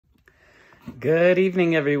Good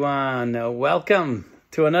evening, everyone. Welcome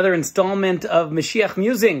to another installment of Mashiach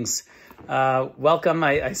Musings. Welcome.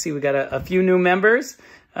 I see we got a few new members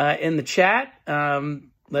in the chat.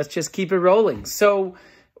 Let's just keep it rolling. So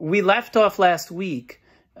we left off last week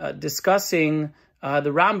discussing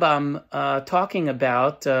the Rambam talking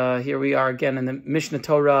about, here we are again in the Mishnah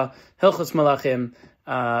Torah, Hilchos Malachim,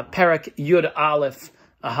 Perek Yud Aleph,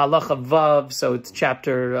 Halacha Vav, so it's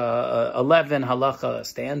chapter 11, Halacha,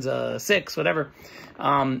 stanza 6, whatever,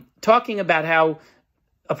 talking about how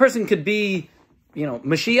a person could be,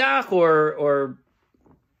 Mashiach or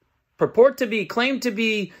purport to be, claim to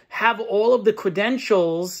be, have all of the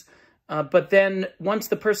credentials, but then once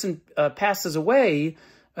the person passes away,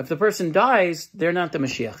 if the person dies, they're not the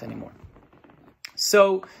Mashiach anymore.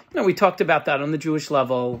 So, we talked about that on the Jewish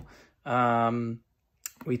level.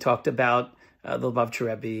 We talked about the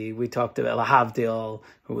Lubavitcher Rebbe. We talked about Lahavdil,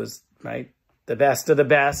 who was, the best of the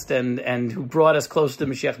best and who brought us close to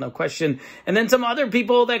Mashiach, no question. And then some other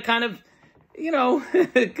people that kind of,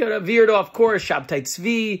 kind of veered off course. Shabtai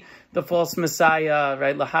Tzvi, the false Messiah,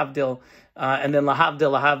 Lahavdil. And then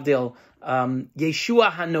Lahavdil,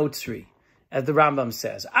 Yeshua HaNotzri, as the Rambam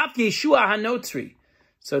says. Af Yeshua HaNotzri.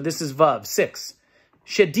 So this is Vav, 6.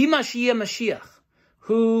 Shedima Shia Mashiach,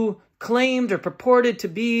 who claimed or purported to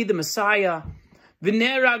be the Messiah,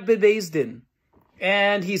 V'nerag bebeis din,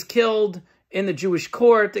 and he's killed in the Jewish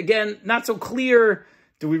court. Again, not so clear.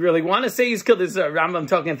 Do we really want to say he's killed? This is Rambam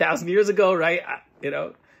talking 1,000 years ago, right?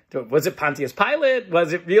 Was it Pontius Pilate?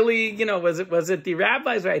 Was it really, was it the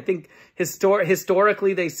rabbis? Right? I think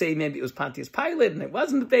historically they say maybe it was Pontius Pilate and it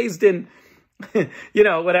wasn't the beis din.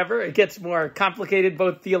 Whatever. It gets more complicated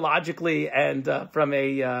both theologically and from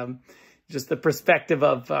a just the perspective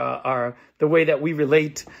of the way that we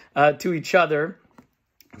relate to each other,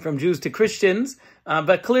 from Jews to Christians.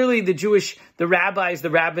 But clearly the rabbis, the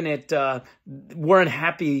rabbinate, weren't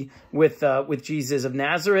happy with Jesus of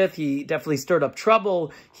Nazareth. He definitely stirred up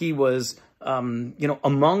trouble. He was,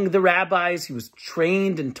 among the rabbis. He was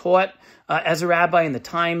trained and taught as a rabbi in the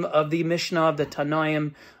time of the Mishnah, of the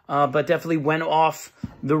Tanoim, but definitely went off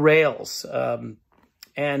the rails.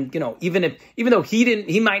 And, even though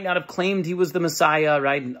he might not have claimed he was the Messiah,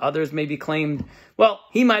 right? And others maybe claimed,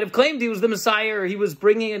 he might have claimed he was the Messiah, or he was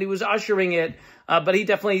bringing it, he was ushering it. But he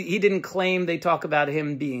didn't claim. They talk about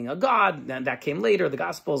him being a god, and that came later, the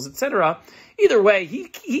Gospels, etc. Either way,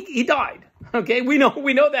 he died. Okay, we know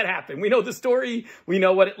that happened. We know the story. We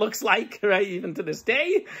know what it looks like, right? Even to this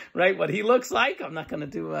day, right? What he looks like. I'm not going to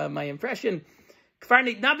do my impression.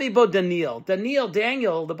 Daniel,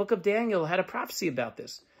 the book of Daniel, had a prophecy about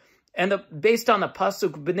this. And based on the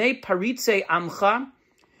pasuk, B'nei paritze amcha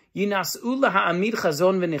yinas'u laha'amid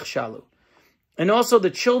chazon v'nichshalu. And also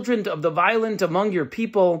the children of the violent among your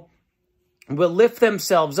people will lift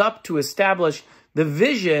themselves up to establish the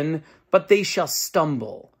vision, but they shall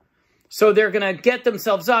stumble. So they're going to get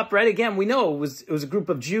themselves up, right? Again, we know it was a group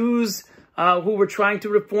of Jews who were trying to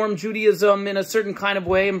reform Judaism in a certain kind of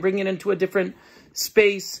way and bring it into a different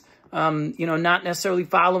space, not necessarily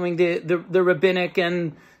following the rabbinic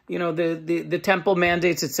and, the temple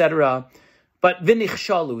mandates, etc. But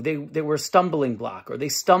v'nichshalu, they were a stumbling block, or they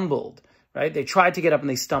stumbled. Right? They tried to get up and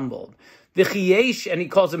they stumbled. V'chiyesh, and he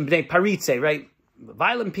calls them bnei paritze, right?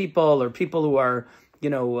 Violent people, or people who are,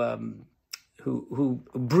 who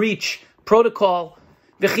breach protocol.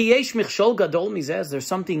 V'chiyesh michshol gadol mizeh. There's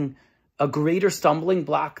something, a greater stumbling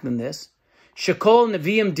block than this. Shekol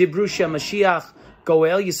neviim dibru she'Mashiach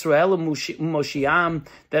goel Yisrael u'moshiam.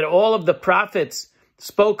 That all of the prophets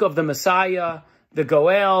spoke of the Messiah, the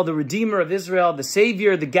Goel, the Redeemer of Israel, the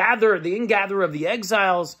Savior, the ingatherer of the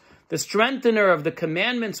exiles, the strengthener of the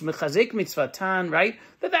commandments, mechazek mitzvatan, right?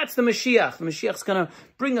 That's the Mashiach. The Mashiach's going to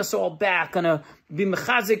bring us all back, going to be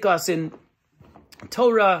mechazek us in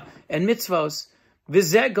Torah and mitzvos.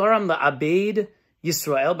 V'zeh garam la'abed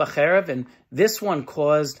Yisrael b'cherev, and this one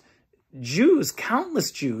caused Jews,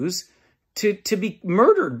 countless Jews, to be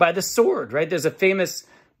murdered by the sword, right? There's a famous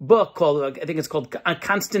book called, I think it's called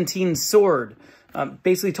Constantine's Sword,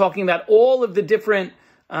 basically talking about all of the different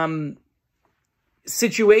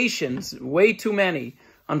situations, way too many,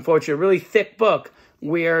 unfortunately, a really thick book,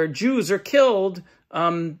 where Jews are killed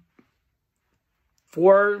by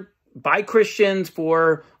Christians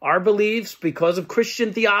for our beliefs, because of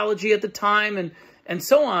Christian theology at the time, and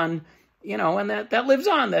so on, and that lives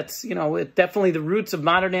on. That's, definitely the roots of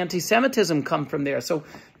modern anti-Semitism come from there. So,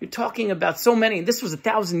 You're talking about so many. And this was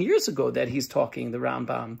 1,000 years ago that he's talking, the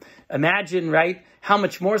Rambam. Imagine, right, how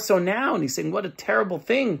much more so now. And he's saying, what a terrible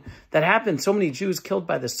thing that happened. So many Jews killed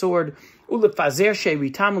by the sword.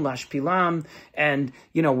 And,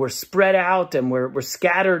 you know, we're spread out and we're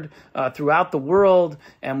scattered throughout the world.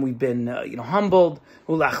 And we've been, humbled.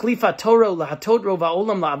 And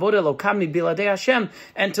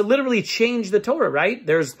to literally change the Torah, right?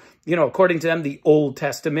 There's, according to them, the Old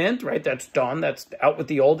Testament, right? That's done. That's out with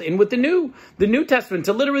the Old, in with the New Testament,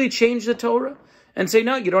 to literally change the Torah and say,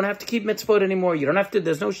 no, you don't have to keep mitzvot anymore. You don't have to,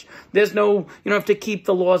 you don't have to keep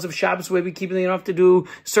the laws of Shabbos the way we keep them. You don't have to do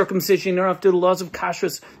circumcision. You don't have to do the laws of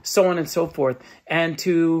kashrus, so on and so forth. And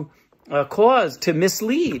to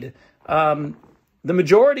mislead the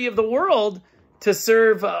majority of the world to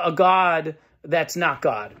serve a God that's not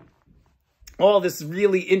God. All this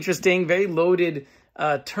really interesting, very loaded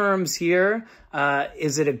terms here.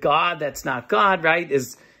 Is it a God that's not God, right?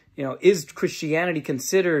 Is Christianity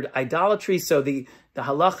considered idolatry? So the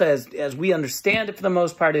halacha, as we understand it for the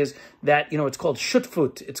most part, is that, it's called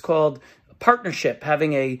shutfut. It's called partnership,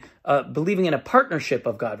 having believing in a partnership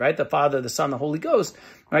of God, right? The Father, the Son, the Holy Ghost,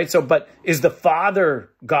 right? So, but is the Father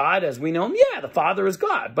God as we know him? Yeah, the Father is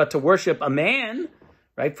God. But to worship a man,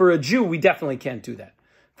 right? For a Jew, we definitely can't do that.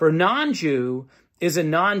 For a non-Jew, is a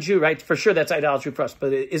non-Jew, right? For sure, that's idolatry for us.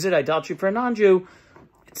 But is it idolatry for a non-Jew?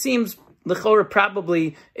 It seems, l'chora,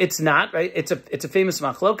 probably it's not, right? It's a famous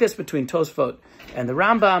machlokas between Tosfot and the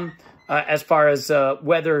Rambam as far as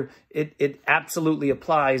whether it absolutely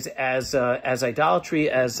applies as idolatry,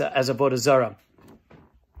 as avodah zarah.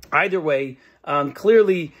 Either way,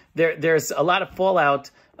 clearly there's a lot of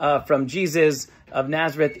fallout from Jesus of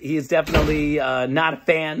Nazareth. He is definitely not a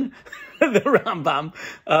fan the Rambam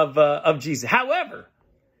of Jesus. However,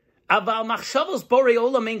 aval machshavos borei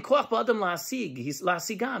olam ein koach ba'adam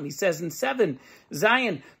la'asigam. He says in 7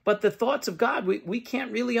 Zion, but the thoughts of God we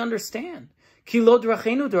can't really understand. Ki lo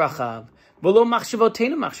drachenu drachav v'lo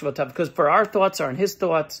machshavotenu machshavotav, because for our thoughts aren't his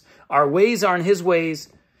thoughts, our ways aren't his ways.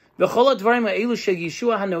 V'chol hadvarim ha'elu shel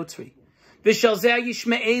Yeshua hanotzri v'shel zeh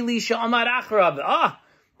yishmaeli she'amar acharav.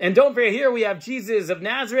 And don't forget, here we have Jesus of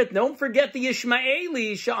Nazareth. Don't forget the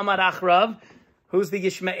Ishmaeli Sha'amar Achrav. Who's the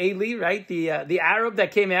Ishmaeli, right? The Arab that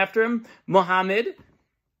came after him, Muhammad.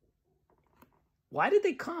 Why did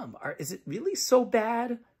they come? Is it really so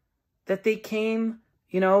bad that they came,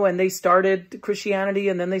 and they started Christianity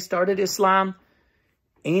and then they started Islam?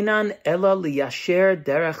 Einan ela liyasher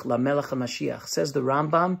derech lamelech HaMashiach, says the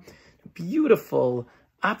Rambam. Beautiful,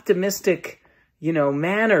 optimistic,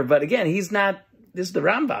 manner. But again, he's not. This is the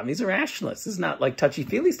Rambam. He's a rationalist. This is not like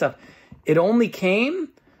touchy-feely stuff. It only came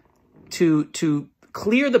to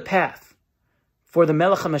clear the path for the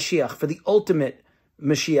Melech HaMashiach, for the ultimate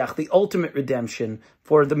Mashiach, the ultimate redemption,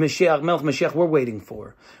 for the Mashiach, Melech Mashiach we're waiting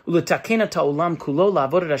for.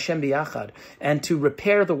 And to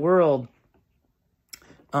repair the world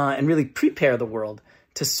and really prepare the world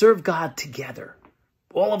to serve God together.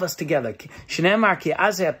 All of us together. Because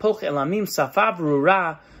as it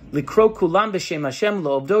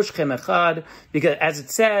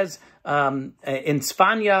says in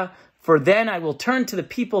Tzfanya, for then I will turn to the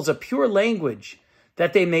peoples a pure language,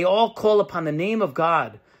 that they may all call upon the name of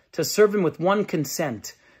God to serve him with one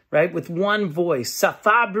consent, right? With one voice.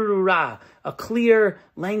 Safa brura, a clear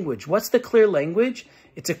language. What's the clear language?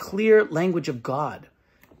 It's a clear language of God.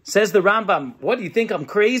 Says the Rambam, what, do you think I'm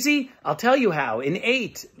crazy? I'll tell you how. In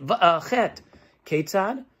 8, Chet,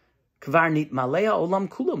 Ketzad, Kvar nitmalea olam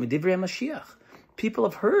kulo midivrei Mashiach. People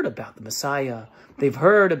have heard about the Messiah. They've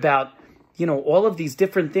heard about, all of these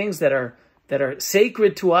different things that are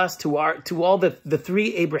sacred to us, to all the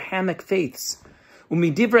 3 Abrahamic faiths.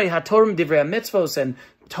 Umidivrei hatorim divrei mitzvos, and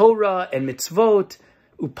Torah and mitzvot.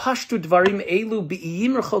 Upashtu dvarim elu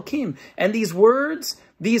bi'iyim rechokim. And these words,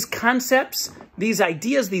 these concepts, these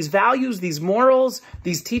ideas, these values, these morals,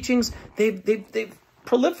 these teachings, they've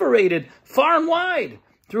proliferated far and wide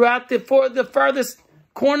throughout the farthest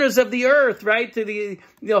corners of the earth, right? To the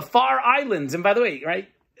far islands. And by the way, right,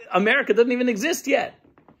 America doesn't even exist yet.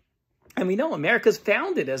 And we know America's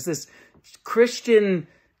founded as this Christian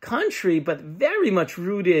country, but very much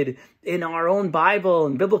rooted in our own Bible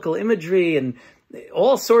and biblical imagery and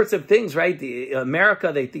all sorts of things, right? The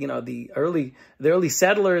early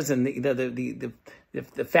settlers and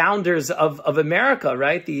the founders of America,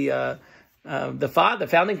 right? The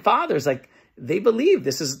founding fathers, like, they believe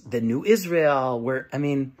this is the new Israel, where,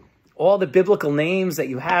 all the biblical names that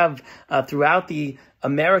you have throughout the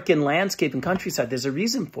American landscape and countryside, there's a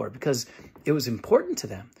reason for it, because it was important to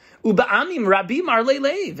them. Uba'amim rabim arlei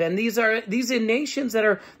leiv, and these are nations that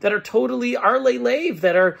are totally arlei leiv,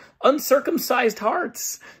 that are uncircumcised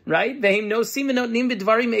hearts, right? Ve'im no simenot nim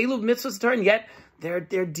b'dvarim elu mitzvos Torah, and yet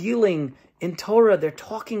they're dealing in Torah. They're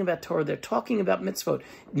talking about Torah. They're talking about mitzvot.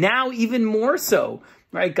 Now even more so,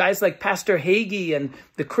 right? Guys like Pastor Hagee and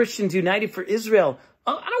the Christians United for Israel.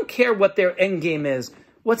 I don't care what their end game is.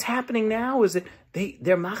 What's happening now is that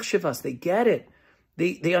they're machshivas. They get it.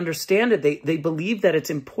 They understand it. They believe that it's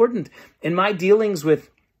important. In my dealings with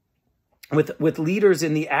leaders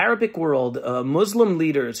in the Arabic world, Muslim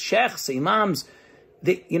leaders, sheikhs, imams,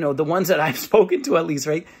 the ones that I've spoken to at least,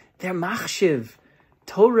 right? They're machshiv.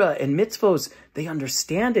 Torah and mitzvos, they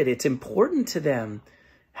understand it. It's important to them.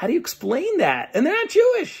 How do you explain that? And they're not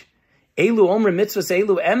Jewish. Elu omrim mitzvos,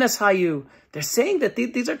 elu emes hayu. They're saying that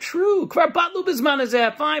these are true. Kvar batlu bizman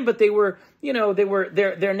hazeh, fine, but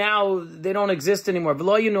they're now, they don't exist anymore.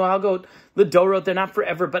 V'lo yunuhagot l'dorot, they're not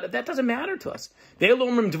forever, but that doesn't matter to us. Ve'elu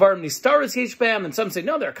omrim dvarim nistaros yesh b'hem, and some say,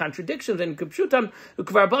 no, there are contradictions, and k'pshutam,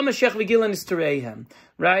 kvar ba Mashiach v'gilan nistareihem,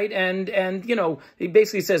 right? And he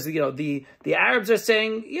basically says, the Arabs are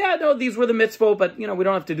saying, yeah, no, these were the mitzvot, but, we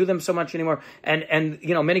don't have to do them so much anymore. And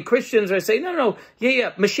many Christians are saying, no,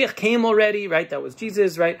 yeah, Mashiach came already, right? That was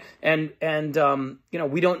Jesus, right? And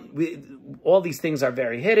all these things are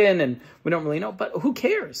very hidden, and we don't really know, but who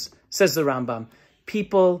cares? Says the Rambam.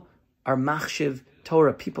 People are machshiv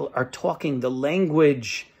Torah. People are talking the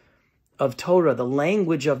language of Torah, the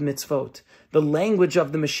language of mitzvot, the language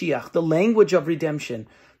of the Mashiach, the language of redemption.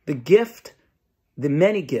 The gift, the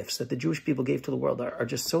many gifts that the Jewish people gave to the world are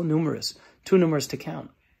just so numerous, too numerous to count.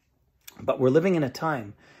 But we're living in a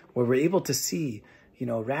time where we're able to see,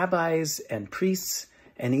 rabbis and priests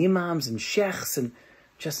and imams and sheikhs and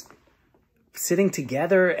just sitting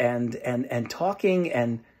together and talking,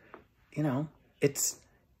 and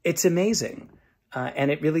it's amazing,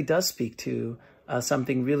 and it really does speak to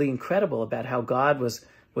something really incredible about how God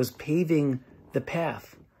was paving the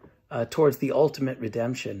path towards the ultimate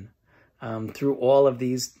redemption through all of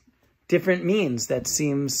these different means that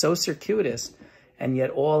seem so circuitous, and yet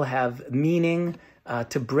all have meaning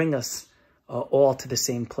to bring us all to the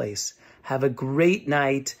same place. Have a great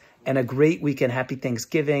night and a great weekend. Happy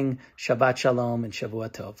Thanksgiving, Shabbat Shalom, and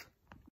Shavua Tov.